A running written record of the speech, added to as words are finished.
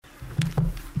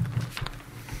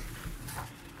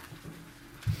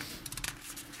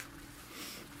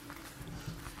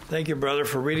Thank you, brother,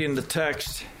 for reading the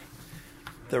text.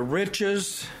 The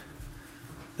riches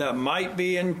that might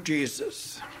be in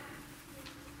Jesus.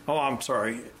 Oh, I'm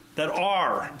sorry. That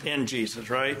are in Jesus,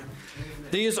 right?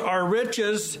 These are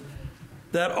riches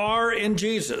that are in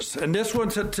Jesus. And this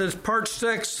one's to part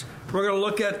 6. We're going to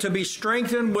look at to be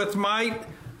strengthened with might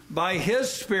by His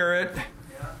Spirit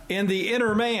in the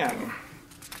inner man.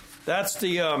 That's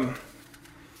the.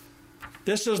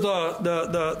 This is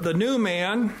the new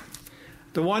man.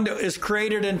 The one that is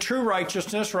created in true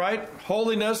righteousness, right?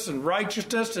 Holiness and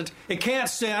righteousness. It can't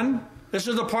sin. This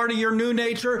is a part of your new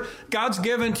nature. God's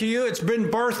given to you. It's been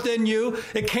birthed in you.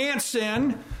 It can't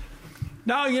sin.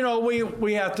 Now,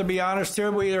 we have to be honest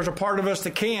here. There's a part of us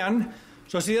that can.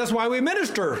 So, see, that's why we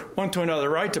minister one to another,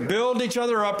 right? To build each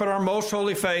other up in our most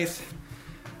holy faith.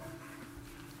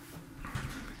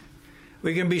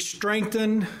 We can be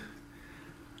strengthened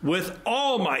with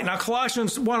all might. Now,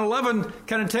 Colossians 1:11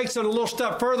 kind of takes it a little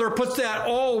step further, puts that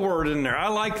all word in there. I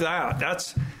like that.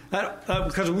 That's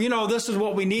because this is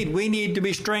what we need. We need to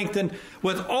be strengthened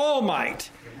with all might.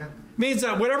 It means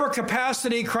that whatever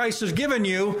capacity Christ has given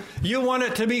you, you want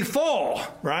it to be full,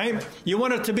 right? You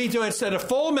want it to be it's at a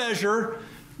full measure,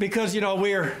 because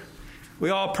we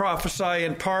all prophesy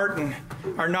in part, and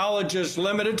our knowledge is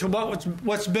limited to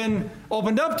what's been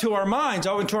opened up to our minds,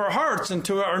 open to our hearts, and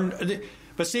to our.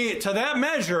 But see, to that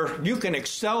measure, you can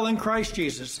excel in Christ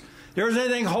Jesus. There isn't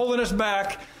anything holding us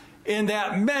back in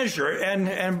that measure.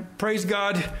 And praise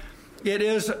God, it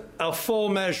is a full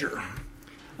measure.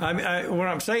 What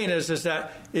I'm saying is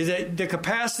that the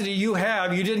capacity you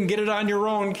have, you didn't get it on your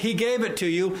own. He gave it to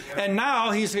you. And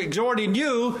now He's exhorting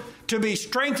you to be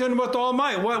strengthened with all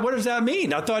might. What does that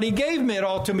mean? I thought He gave it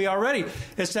all to me already.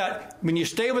 It's that when you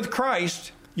stay with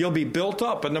Christ, you'll be built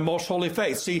up in the most holy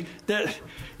faith. See, that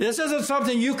this isn't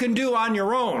something you can do on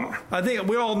your own. I think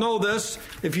we all know this.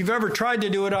 If you've ever tried to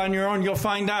do it on your own, you'll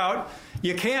find out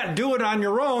you can't do it on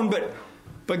your own,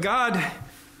 but God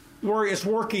is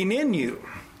working in you.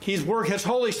 His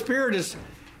Holy Spirit is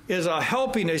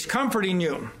helping, He's comforting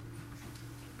you.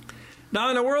 Now,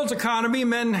 in the world's economy,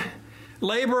 men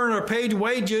labor and are paid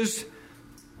wages,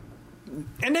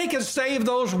 and they can save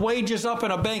those wages up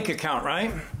in a bank account,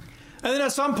 right? And then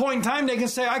at some point in time, they can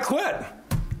say, I quit.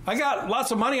 I got lots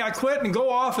of money. I quit, and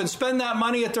go off and spend that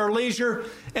money at their leisure.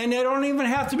 And they don't even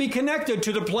have to be connected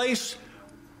to the place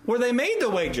where they made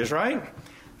the wages, right?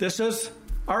 This is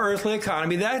our earthly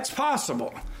economy. That's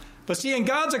possible. But see, in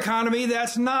God's economy,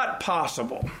 that's not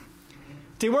possible.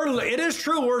 See, it is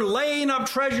true. We're laying up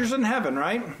treasures in heaven,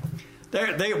 right?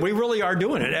 We really are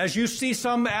doing it. As you see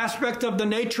some aspect of the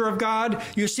nature of God,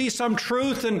 you see some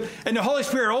truth, and the Holy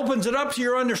Spirit opens it up to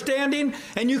your understanding,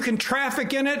 and you can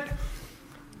traffic in it.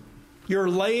 You're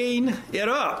laying it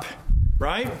up,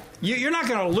 right? You're not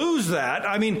going to lose that.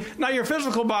 I mean, now your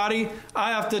physical body,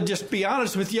 I have to just be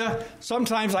honest with you.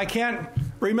 Sometimes I can't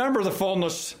remember the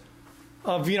fullness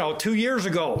of, 2 years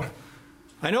ago.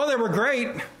 I know they were great,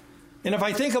 and if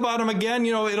I think about them again,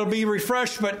 it'll be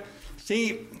refreshed. But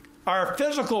see, our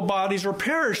physical bodies are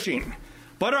perishing,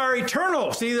 but our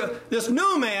eternal, see, this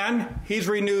new man, he's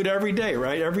renewed every day,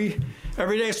 right? Every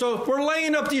day. So we're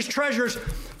laying up these treasures,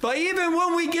 but even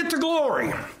when we get to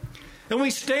glory, and we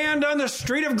stand on the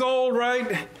street of gold,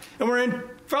 right, and we're in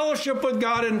fellowship with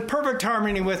God, in perfect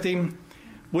harmony with Him,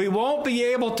 we won't be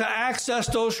able to access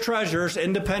those treasures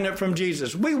independent from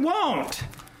Jesus. We won't.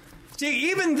 See,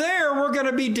 even there, we're going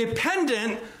to be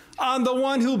dependent on the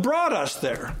one who brought us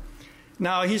there.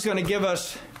 Now, He's going to give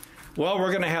us, we're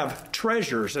going to have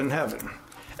treasures in heaven.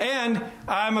 And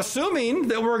I'm assuming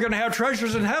that we're going to have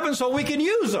treasures in heaven so we can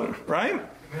use them, right?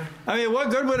 I mean, what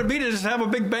good would it be to just have a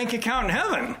big bank account in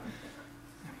heaven?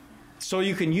 So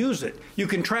you can use it. You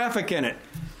can traffic in it.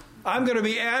 I'm going to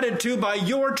be added to by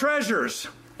your treasures.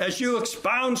 As you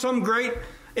expound some great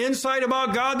insight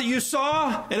about God that you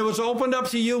saw, and it was opened up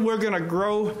to you, we're going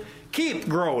to keep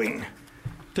growing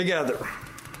together.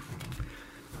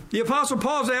 The Apostle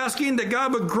Paul is asking that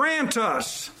God would grant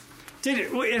us.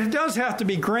 It does have to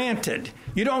be granted.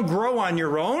 You don't grow on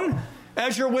your own.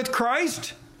 As you're with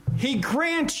Christ, He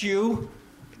grants you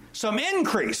some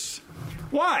increase.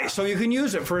 Why? So you can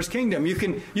use it for His kingdom. You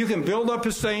can build up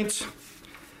His saints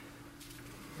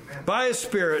by His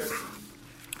Spirit.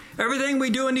 Everything we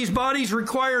do in these bodies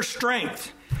requires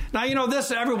strength. Now,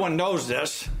 this, everyone knows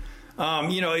this.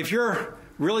 If you're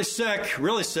really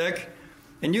sick,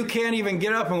 and you can't even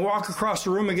get up and walk across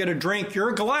the room and get a drink,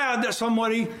 you're glad that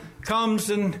somebody comes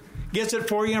and gets it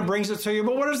for you and brings it to you.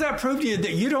 But what does that prove to you?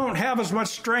 That you don't have as much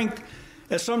strength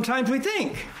as sometimes we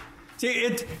think.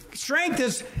 See, strength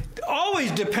is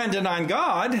always dependent on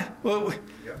God.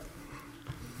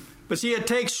 But see, it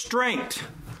takes strength.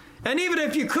 And even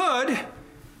if you could,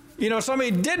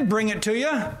 somebody did bring it to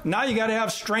you, now you got to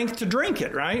have strength to drink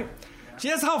it, right? See,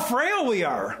 that's how frail we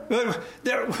are.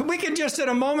 We could just in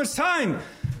a moment's time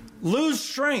lose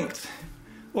strength.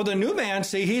 Well, the new man,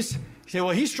 he's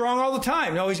strong all the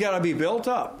time. No, he's got to be built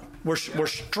up. We're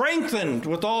strengthened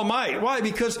with all might. Why?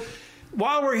 Because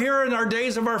while we're here in our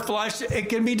days of our flesh, it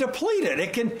can be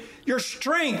depleted. Your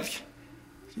strength,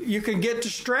 you can get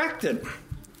distracted.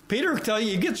 Peter will tell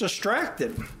you get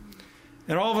distracted.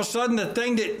 And all of a sudden, the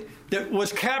thing that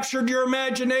was captured your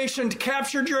imagination,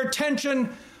 captured your attention,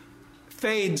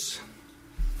 fades.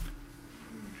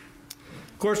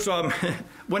 Of course,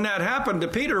 when that happened to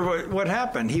Peter, what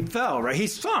happened? He fell, right? He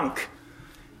sunk.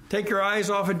 Take your eyes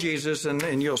off of Jesus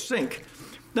and you'll sink.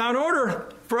 Now, in order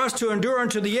for us to endure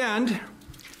unto the end,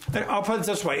 I'll put it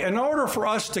this way. In order for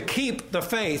us to keep the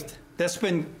faith that's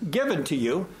been given to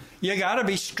you, you got to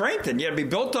be strengthened. You got to be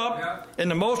built up in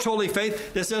the most holy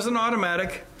faith. This isn't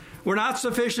automatic. We're not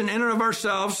sufficient in and of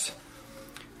ourselves.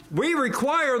 We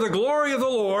require the glory of the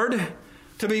Lord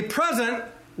to be present,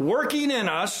 working in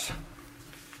us,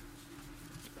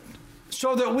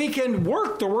 so that we can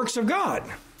work the works of God.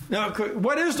 Now,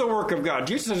 what is the work of God?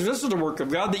 Jesus says this is the work of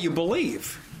God, that you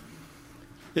believe.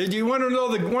 Do you want to know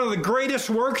one of the greatest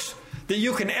works that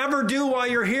you can ever do while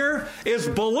you're here is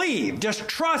believe. Just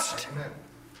trust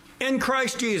in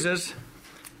Christ Jesus.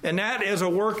 And that is a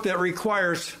work that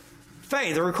requires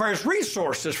faith. It requires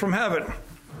resources from heaven.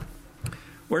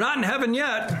 We're not in heaven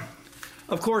yet.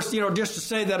 Of course, just to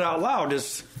say that out loud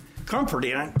is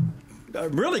comforting.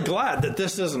 I'm really glad that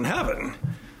this isn't heaven.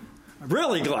 I'm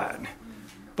really glad.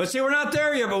 But see, we're not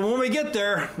there yet. But when we get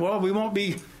there, well, we won't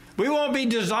be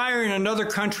desiring another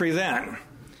country then.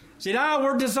 See, now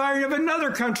we're desiring of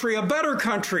another country, a better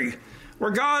country,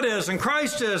 where God is and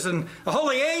Christ is and the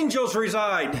holy angels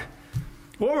reside.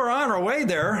 Well, we're on our way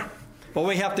there, but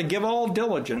we have to give all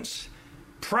diligence,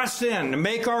 press in, and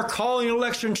make our calling and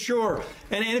election sure.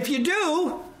 And if you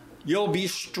do, you'll be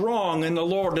strong in the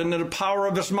Lord and in the power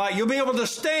of His might. You'll be able to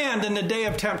stand in the day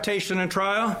of temptation and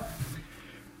trial.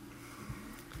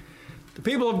 The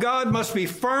people of God must be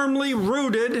firmly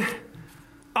rooted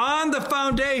on the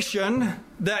foundation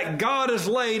that God has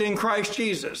laid in Christ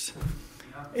Jesus.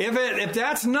 If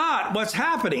that's not what's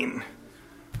happening,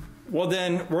 well,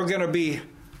 then we're going to be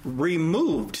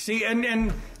removed. See, and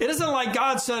it isn't like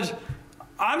God says,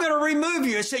 I'm going to remove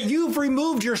you. It's that you've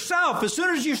removed yourself. As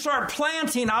soon as you start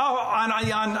planting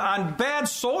on bad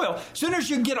soil, as soon as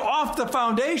you get off the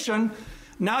foundation,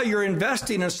 now you're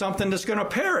investing in something that's going to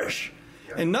perish.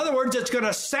 In other words, it's going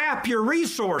to sap your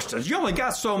resources. You only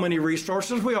got so many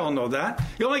resources. We all know that.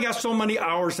 You only got so many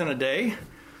hours in a day.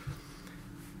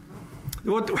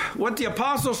 What the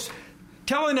apostles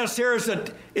telling us here is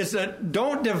that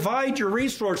don't divide your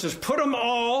resources. Put them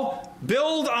all,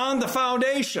 build on the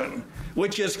foundation,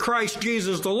 which is Christ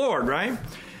Jesus the Lord, right?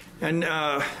 And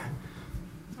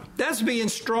that's being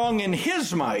strong in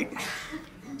His might.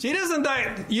 See, it isn't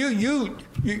that you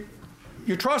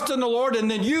trust in the Lord and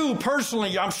then you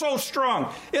personally, I'm so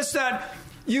strong. It's that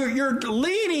you're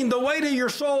leaning the weight of your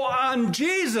soul on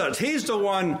Jesus. He's the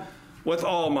one with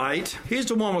all might. He's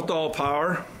the one with all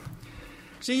power.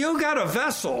 See, you got a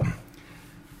vessel.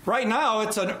 Right now,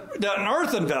 it's an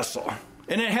earthen vessel.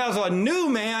 And it has a new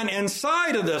man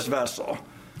inside of this vessel.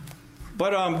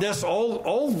 But this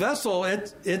old vessel,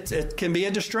 it can be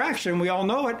a distraction. We all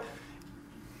know it.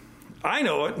 I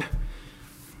know it.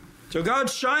 So God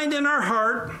shined in our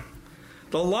heart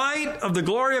the light of the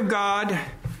glory of God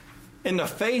in the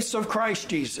face of Christ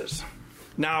Jesus.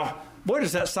 Now, boy,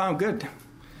 does that sound good.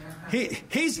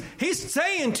 He's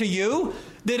saying to you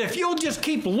that if you'll just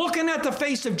keep looking at the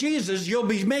face of Jesus, you'll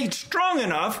be made strong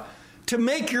enough to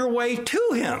make your way to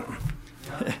Him.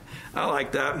 I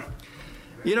like that.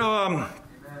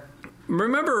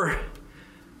 Remember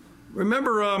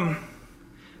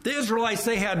the Israelites,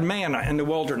 they had manna in the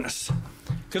wilderness.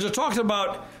 Because it talks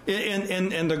about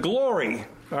in the glory,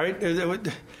 right?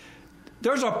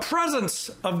 There's a presence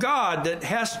of God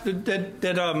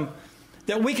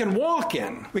that we can walk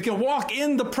in. We can walk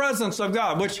in the presence of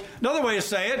God, which another way to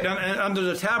say it, under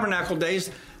the tabernacle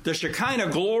days, the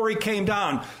Shekinah glory came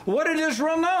down. What did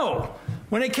Israel know?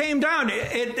 When it came down,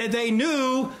 they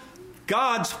knew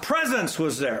God's presence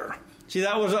was there. See,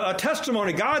 that was a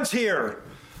testimony. God's here.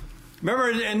 Remember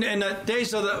in the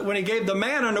days when He gave the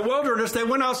manna in the wilderness, they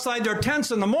went outside their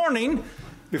tents in the morning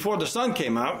before the sun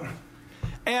came out,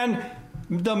 and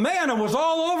the manna was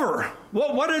all over.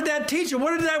 What did that teach them?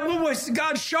 What was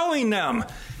God showing them?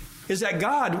 Is that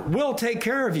God will take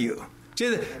care of you.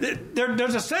 See,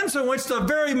 there's a sense in which the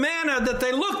very manna that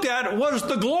they looked at was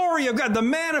the glory of God, the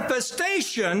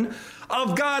manifestation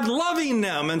of God loving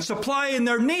them and supplying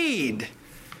their need.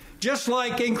 Just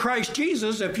like in Christ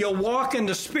Jesus, if you'll walk in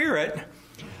the Spirit,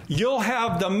 you'll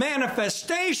have the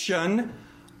manifestation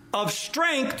of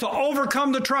strength to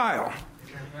overcome the trial.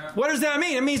 What does that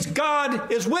mean? It means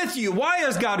God is with you. Why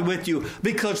is God with you?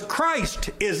 Because Christ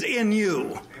is in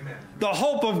you. The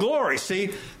hope of glory.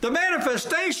 See, the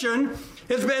manifestation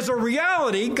is a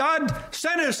reality. God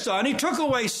sent His Son. He took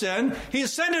away sin. He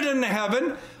ascended into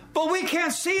heaven. But we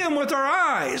can't see Him with our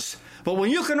eyes. But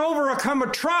when you can overcome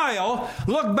a trial,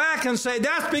 look back and say,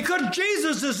 that's because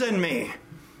Jesus is in me.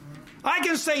 I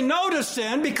can say no to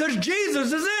sin because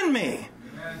Jesus is in me.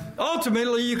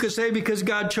 Ultimately, you could say because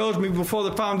God chose me before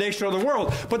the foundation of the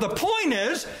world. But the point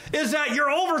is that you're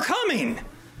overcoming.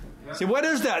 See, what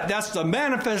is that? That's the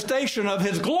manifestation of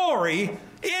His glory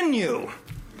in you.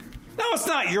 No, it's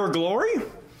not your glory.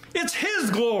 It's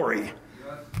His glory.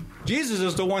 Jesus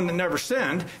is the one that never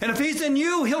sinned. And if He's in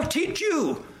you, He'll teach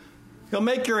you. He'll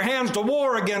make your hands to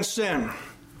war against sin.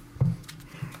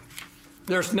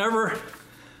 There's never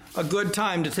a good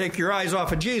time to take your eyes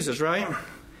off of Jesus, right?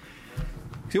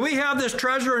 See, we have this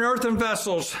treasure in earthen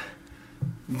vessels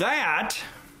that,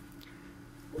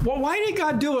 well, why did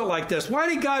God do it like this? Why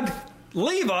did God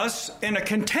leave us in a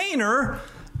container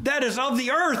that is of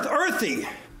the earth, earthy?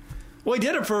 Well, He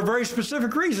did it for a very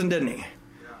specific reason, didn't He?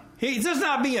 He's just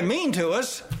not being mean to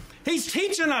us. He's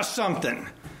teaching us something.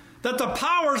 That the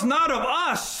power's not of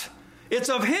us, it's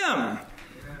of Him.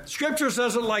 Scripture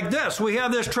says it like this: we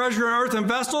have this treasure in earthen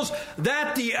vessels,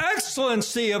 that the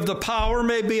excellency of the power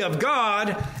may be of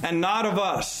God and not of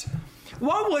us.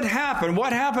 What would happen?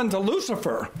 What happened to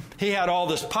Lucifer? He had all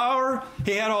this power,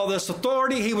 he had all this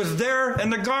authority, he was there in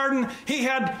the garden, he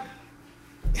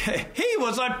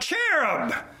was a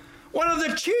cherub, one of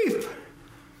the chief.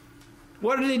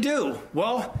 What did he do?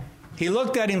 Well, he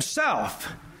looked at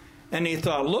himself. And he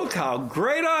thought, look how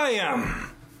great I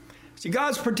am. See,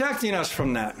 God's protecting us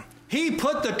from that. He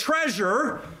put the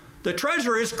treasure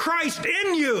is Christ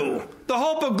in you, the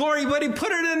hope of glory, but He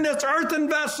put it in this earthen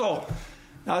vessel.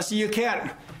 Now, see, you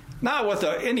can't, not with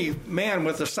any man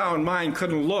with a sound mind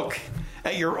couldn't look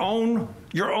at your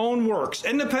own works,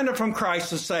 independent from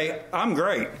Christ, and say, I'm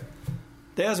great.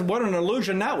 What an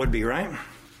illusion that would be, right?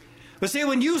 But see,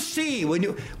 when you see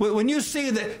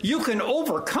that you can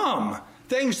overcome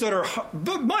things that are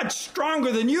much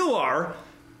stronger than you are,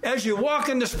 as you walk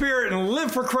in the Spirit and live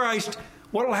for Christ,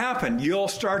 what will happen? You'll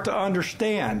start to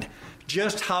understand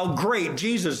just how great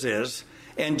Jesus is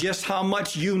and just how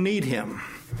much you need Him.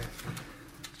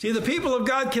 See, the people of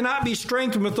God cannot be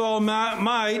strengthened with all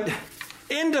might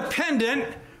independent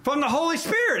from the Holy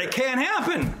Spirit. It can't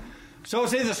happen. So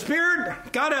see, the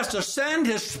Spirit, God has to send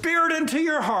His Spirit into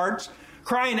your hearts,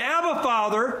 crying, Abba,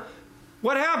 Father.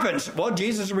 What happens? Well,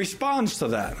 Jesus responds to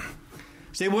that.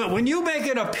 See, when you make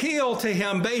an appeal to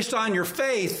Him based on your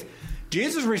faith,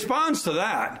 Jesus responds to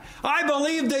that. I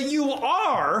believe that you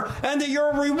are, and that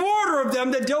you're a rewarder of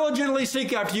them that diligently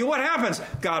seek after you. What happens?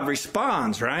 God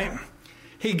responds, right?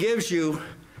 He gives you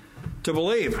to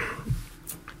believe.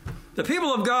 The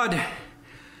people of God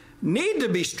need to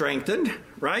be strengthened,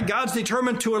 right? God's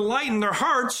determined to enlighten their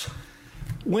hearts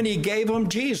when He gave them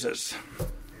Jesus.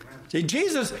 See,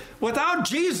 without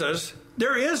Jesus,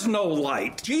 there is no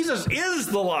light. Jesus is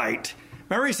the light.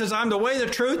 Remember, He says, I'm the way, the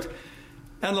truth,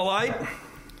 and the light,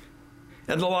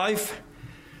 and the life.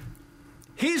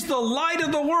 He's the light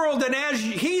of the world, and as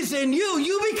He's in you,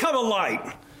 you become a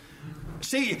light.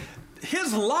 See,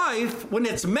 His life, when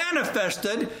it's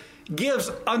manifested, gives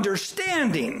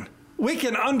understanding. We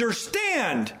can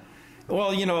understand.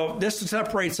 Well, this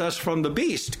separates us from the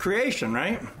beast creation,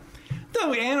 right? The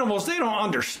animals, they don't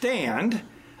understand.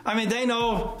 I mean, they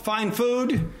know find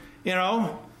food,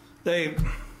 they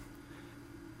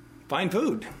find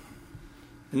food.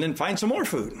 And then find some more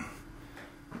food.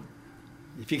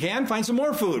 If you can, find some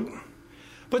more food.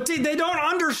 But see, they don't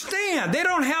understand. They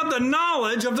don't have the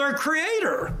knowledge of their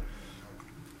Creator.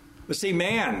 But see,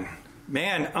 man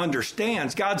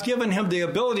understands. God's given him the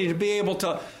ability to be able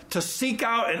to seek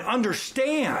out and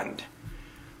understand.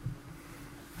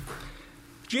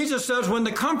 Jesus says, when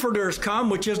the Comforters come,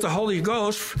 which is the Holy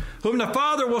Ghost, whom the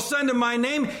Father will send in my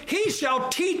name, He shall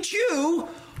teach you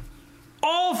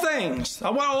all things.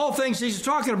 Now, what all things He's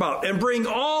talking about? And bring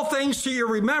all things to your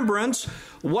remembrance,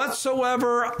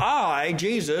 whatsoever I,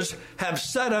 Jesus, have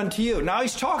said unto you. Now,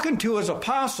 He's talking to His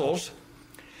apostles.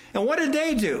 And what did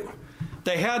they do?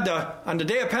 They had on the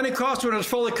day of Pentecost, when it was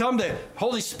fully come, the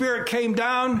Holy Spirit came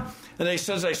down. And they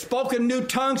spoke in new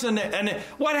tongues, and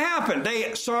what happened?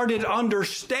 They started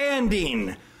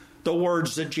understanding the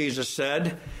words that Jesus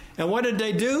said. And what did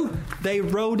they do? They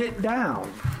wrote it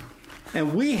down.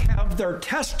 And we have their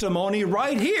testimony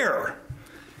right here.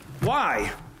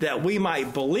 Why? That we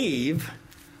might believe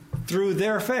through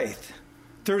their faith.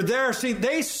 See,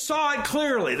 they saw it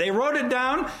clearly. They wrote it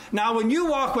down. Now, when you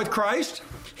walk with Christ,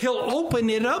 He'll open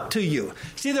it up to you.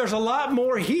 See, there's a lot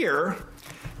more here.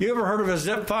 You ever heard of a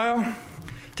zip file?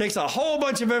 Takes a whole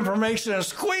bunch of information and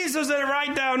squeezes it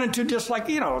right down into just like,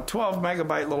 12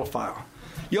 megabyte little file.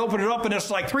 You open it up and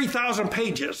it's like 3,000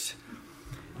 pages.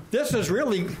 This is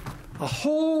really a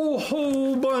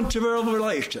whole bunch of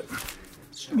revelation.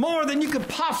 It's more than you could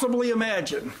possibly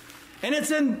imagine. And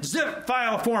it's in zip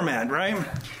file format, right?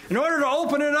 In order to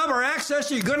open it up or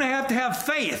access it, you're going to have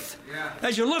faith. Yeah.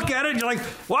 As you look at it, you're like,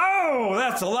 whoa,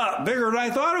 that's a lot bigger than I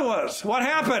thought it was. What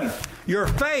happened? Your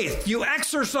faith. You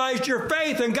exercised your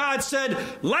faith, and God said,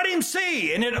 let him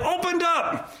see. And it opened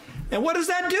up. And what does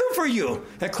that do for you?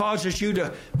 It causes you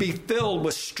to be filled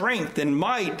with strength and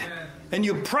might. Amen. And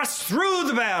you press through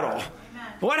the battle.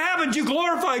 Amen. What happens? You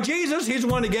glorify Jesus. He's the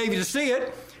one that gave you to see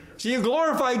it. So you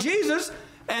glorify Jesus.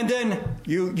 And then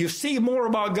you see more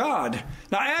about God.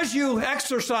 Now, as you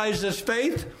exercise this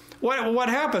faith, what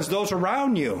happens? Those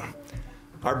around you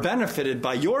are benefited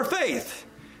by your faith.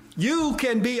 You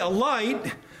can be a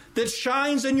light that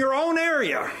shines in your own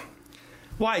area.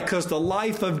 Why? Because the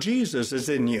life of Jesus is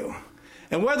in you.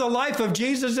 And where the life of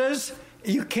Jesus is,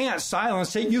 you can't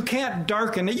silence it. You can't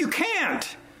darken it. You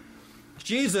can't.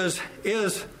 Jesus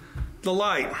is the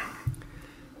light.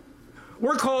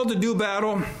 We're called to do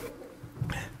battle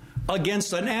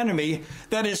against an enemy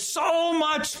that is so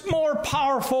much more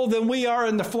powerful than we are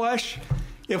in the flesh.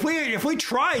 If we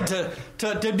tried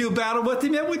to do battle with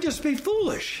him, it would just be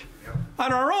foolish. Yep.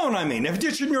 On our own, if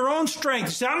just in your own strength,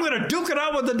 you say, I'm going to duke it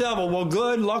out with the devil. Well,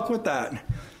 good luck with that.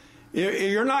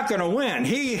 You're not going to win.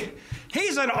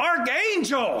 He's an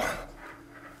archangel,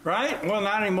 right? Well,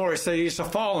 not anymore. He said he's a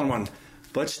fallen one.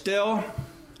 But still,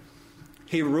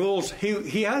 he rules.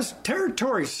 He has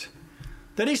territories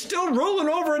that he's still ruling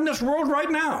over in this world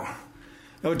right now.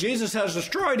 Jesus has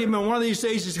destroyed him, and one of these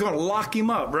days he's going to lock him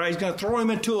up, right? He's going to throw him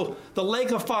into the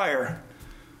lake of fire.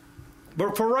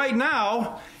 But for right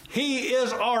now, he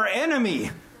is our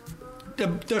enemy.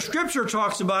 The scripture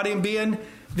talks about him being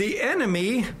the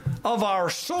enemy of our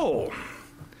soul.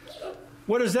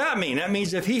 What does that mean? That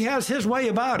means if he has his way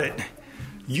about it,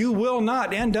 you will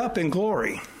not end up in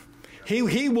glory.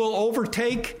 He will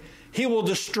overtake, he will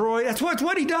destroy. That's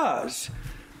what he does.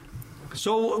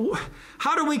 So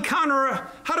how do we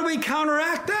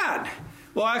counteract that?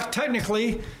 Well,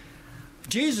 technically,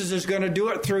 Jesus is going to do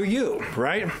it through you,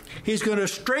 right? He's going to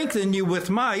strengthen you with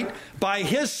might by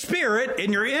his Spirit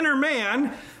in your inner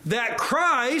man, that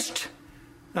Christ,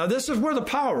 now this is where the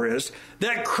power is,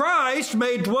 that Christ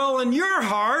may dwell in your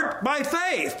heart by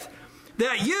faith,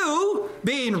 that you,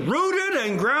 being rooted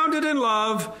and grounded in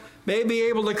love, may be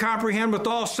able to comprehend with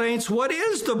all saints what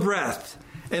is the breadth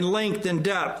and length and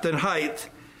depth and height,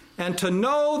 and to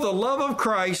know the love of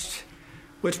Christ,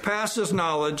 which passes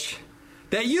knowledge,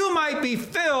 that you might be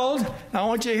filled, I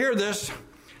want you to hear this,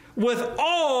 with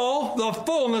all the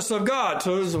fullness of God.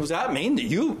 So does that mean that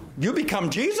you become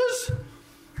Jesus?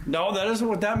 No, that isn't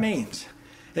what that means.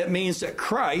 It means that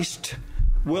Christ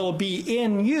will be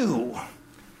in you,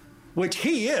 which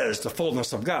he is the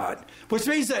fullness of God, which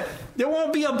means that there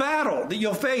won't be a battle that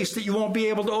you'll face that you won't be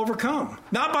able to overcome.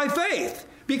 Not by faith,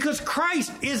 because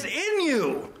Christ is in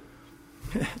you.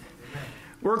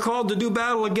 We're called to do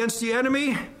battle against the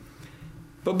enemy,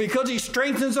 but because he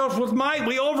strengthens us with might,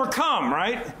 we overcome,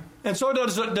 right? And so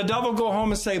does the devil go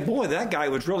home and say, boy, that guy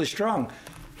was really strong.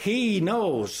 He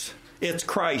knows it's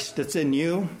Christ that's in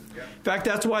you. In fact,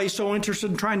 that's why he's so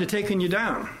interested in trying to take you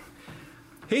down.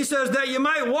 He says that you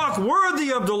might walk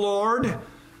worthy of the Lord,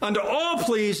 unto all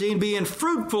pleasing, being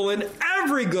fruitful in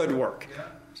every good work.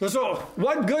 So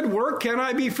what good work can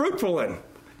I be fruitful in?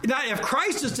 Now, if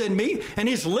Christ is in me and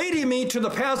he's leading me to the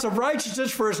paths of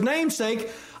righteousness for his name's sake,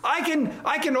 I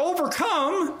can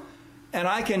overcome, and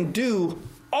I can do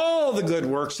all the good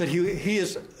works that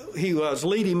he was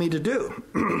leading me to do.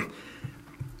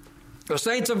 The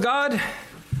saints of God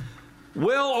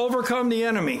will overcome the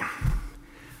enemy,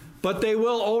 but they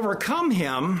will overcome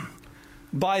him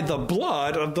by the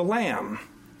blood of the Lamb,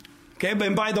 okay,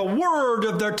 and by the word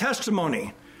of their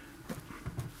testimony.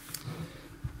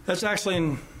 That's actually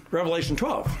in Revelation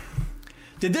 12.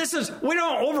 We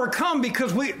don't overcome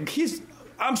because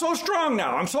I'm so strong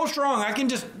now. I'm so strong.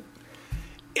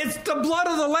 It's the blood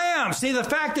of the Lamb. See, the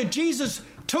fact that Jesus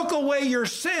took away your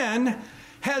sin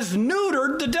has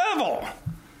neutered the devil.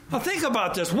 Now think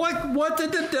about this. What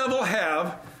did the devil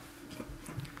have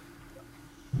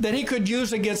that he could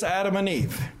use against Adam and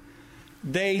Eve?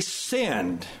 They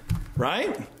sinned,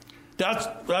 right?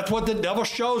 That's what the devil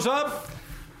shows up.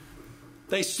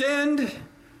 They sinned.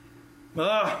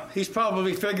 He's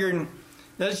probably figuring,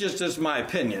 that's just my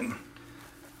opinion.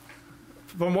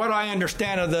 From what I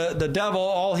understand of the devil,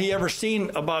 all he ever seen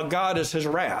about God is his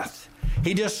wrath.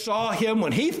 He just saw him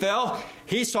when he fell.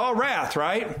 He saw wrath,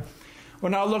 right?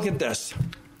 Well, now look at this.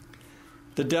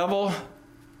 The devil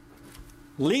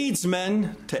leads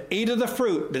men to eat of the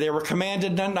fruit that they were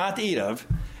commanded not to eat of.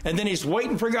 And then he's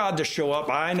waiting for God to show up.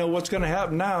 I know what's going to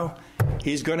happen now.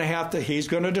 He's going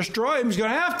to destroy him. He's going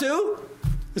to have to.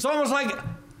 It's almost like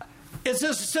it's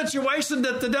this situation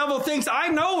that the devil thinks, I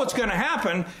know what's going to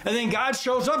happen. And then God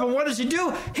shows up, and what does he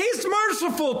do? He's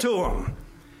merciful to him.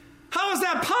 How is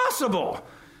that possible?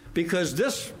 Because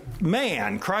this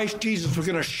man, Christ Jesus, was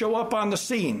going to show up on the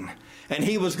scene. And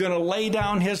he was going to lay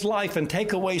down his life and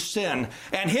take away sin.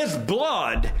 And his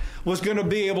blood was going to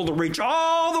be able to reach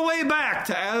all the way back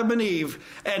to Adam and Eve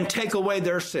and take away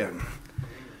their sin.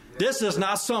 This is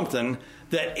not something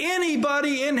that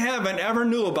anybody in heaven ever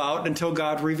knew about until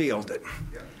God revealed it.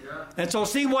 And so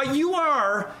see what you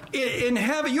are in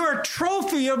heaven. You're a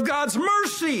trophy of God's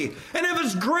mercy and of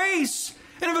his grace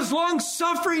and of his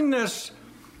long-sufferingness.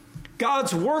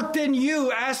 God's worked in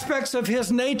you aspects of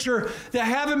his nature that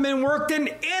haven't been worked in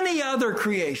any other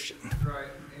creation.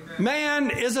 Right. Man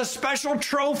is a special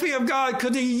trophy of God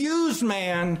because he used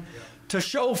man to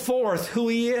show forth who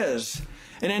he is.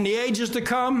 And in the ages to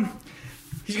come,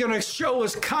 he's going to show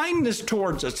his kindness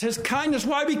towards us. His kindness,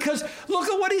 why? Because look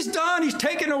at what he's done. He's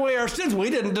taken away our sins. We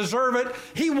didn't deserve it.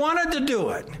 He wanted to do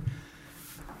it.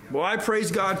 Well, I praise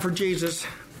God for Jesus.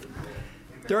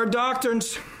 There are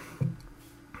doctrines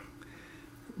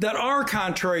that are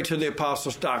contrary to the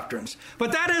apostles' doctrines.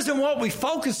 But that isn't what we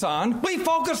focus on. We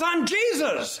focus on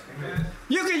Jesus. Amen.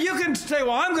 You can say,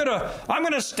 well, I'm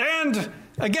gonna stand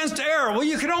against error. Well,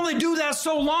 you can only do that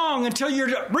so long until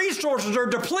your resources are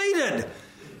depleted.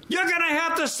 You're going to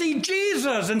have to see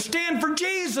Jesus and stand for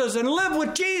Jesus and live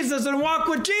with Jesus and walk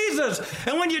with Jesus.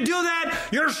 And when you do that,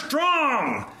 you're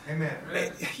strong. Amen.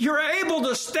 You're able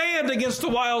to stand against the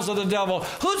wiles of the devil.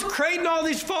 Who's creating all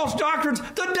these false doctrines?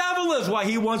 The devil is. Why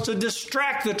he wants to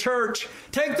distract the church,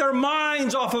 take their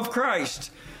minds off of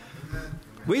Christ. Amen.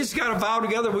 We just got to vow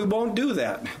together we won't do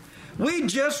that. We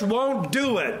just won't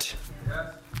do it.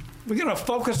 Yes. We're going to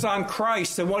focus on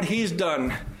Christ and what he's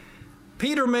done.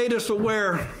 Peter made us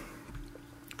aware.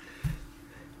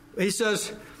 He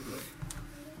says,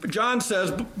 John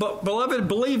says, but beloved,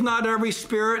 believe not every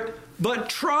spirit, but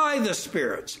try the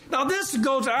spirits. Now this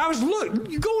goes,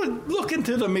 you go and look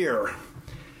into the mirror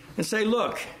and say,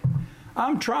 look,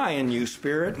 I'm trying you,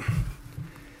 spirit.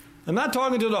 I'm not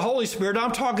talking to the Holy Spirit,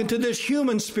 I'm talking to this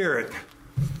human spirit.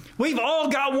 We've all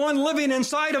got one living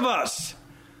inside of us.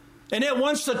 And it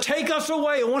wants to take us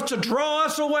away, it wants to draw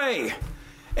us away.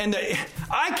 And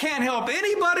I can't help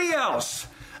anybody else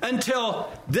until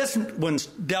this one's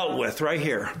dealt with right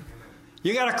here.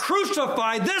 You got to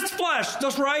crucify this flesh,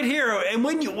 this right here. And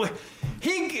we can't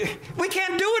do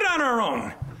it on our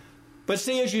own. But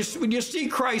see, when you see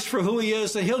Christ for who he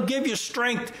is, he'll give you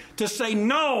strength to say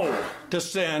no to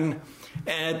sin.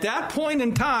 And at that point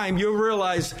in time, you'll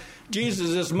realize Jesus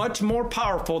is much more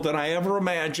powerful than I ever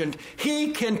imagined.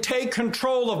 He can take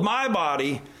control of my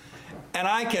body, and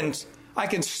I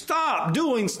can stop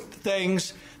doing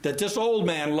things that this old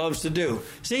man loves to do.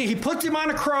 See, he puts him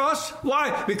on a cross.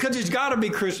 Why? Because he's got to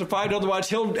be crucified. Otherwise,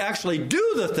 he'll actually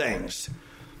do the things.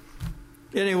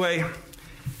 Anyway,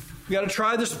 you got to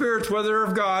try the spirits, whether they're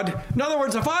of God. In other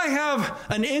words, if I have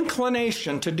an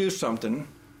inclination to do something,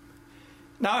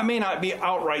 now it may not be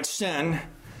outright sin,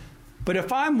 but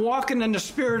if I'm walking in the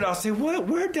Spirit, I'll say,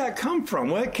 where'd that come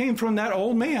from? Well, it came from that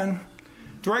old man.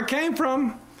 That's where it came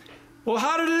from. Well,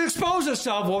 how did it expose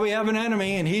itself? Well, we have an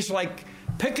enemy, and he's like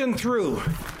picking through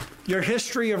your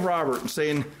history of Robert and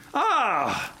saying,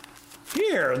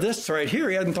 here, this right here,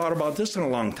 he hadn't thought about this in a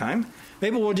long time.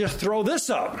 Maybe we'll just throw this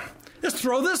up. Let's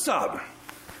throw this up.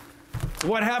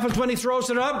 What happens when he throws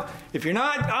it up? If you're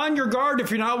not on your guard, if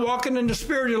you're not walking in the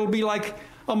Spirit, it'll be like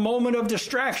a moment of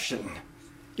distraction.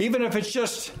 Even if it's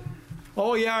just,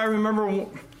 oh yeah, I remember.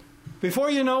 Before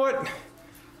you know it,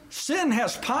 sin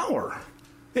has power.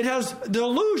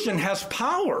 Delusion has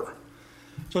power.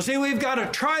 So see, we've got to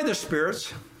try the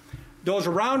spirits, those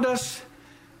around us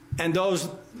and those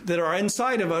that are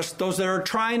inside of us, those that are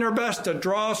trying their best to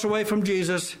draw us away from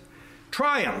Jesus.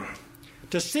 Try them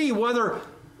to see whether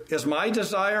is my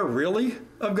desire really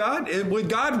of God? Would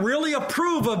God really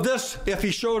approve of this if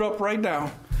he showed up right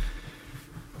now?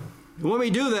 When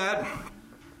we do that,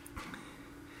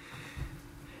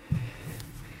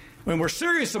 when we're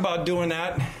serious about doing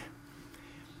that,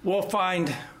 we'll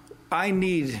find I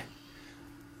need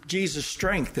Jesus'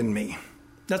 strength in me.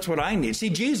 That's what I need. See,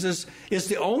 Jesus is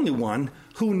the only one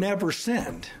who never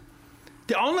sinned.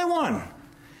 The only one.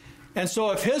 And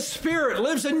so if his Spirit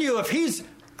lives in you, if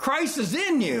Christ is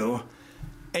in you,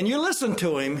 and you listen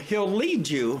to him, he'll lead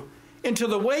you into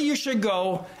the way you should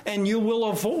go, and you will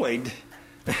avoid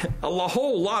a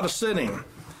whole lot of sinning,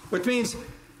 which means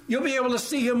you'll be able to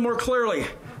see him more clearly.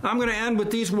 I'm going to end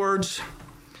with these words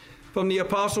from the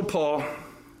Apostle Paul.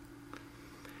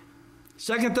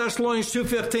 2 Thessalonians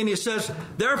 2:15, he says,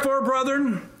 "Therefore,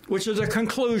 brethren," which is a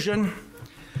conclusion,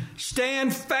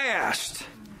 "stand fast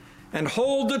and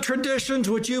hold the traditions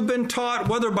which you've been taught,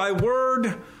 whether by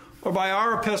word or by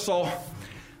our epistle."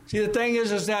 See, the thing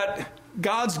is that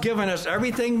God's given us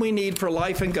everything we need for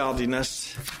life and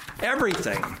godliness.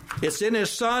 Everything. It's in his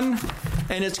Son,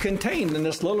 and it's contained in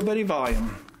this little bitty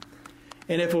volume.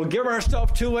 And if we'll give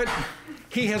ourselves to it,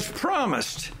 he has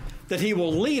promised that he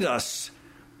will lead us.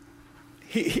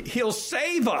 He'll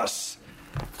save us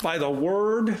by the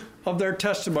word of their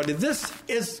testimony. This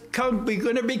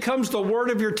when it becomes the word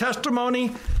of your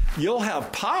testimony, you'll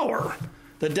have power.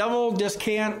 The devil just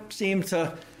can't seem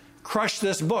to crush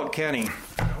this book, can he?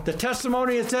 The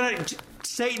testimony that's in it,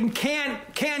 Satan can't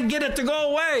get it to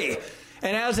go away.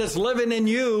 And as it's living in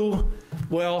you,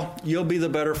 well, you'll be the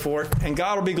better for it. And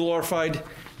God will be glorified.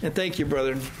 And thank you,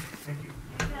 brethren.